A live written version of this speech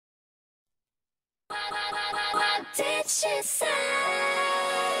What did she say?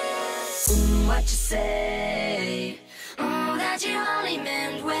 What you say? That you only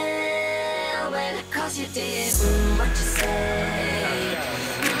meant well, 'cause you did. What you say?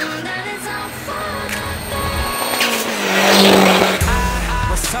 That it's all for nothing. I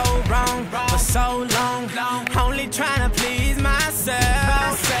was so wrong for so long, only trying to please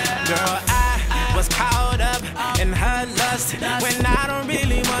myself. Girl, I was caught up in her lust when I don't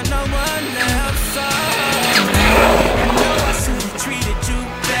really want no one else. So I know I should have treated you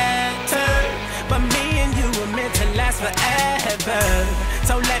better, but me and you were meant to last forever.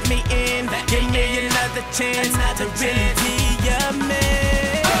 So let me in, give me another chance to really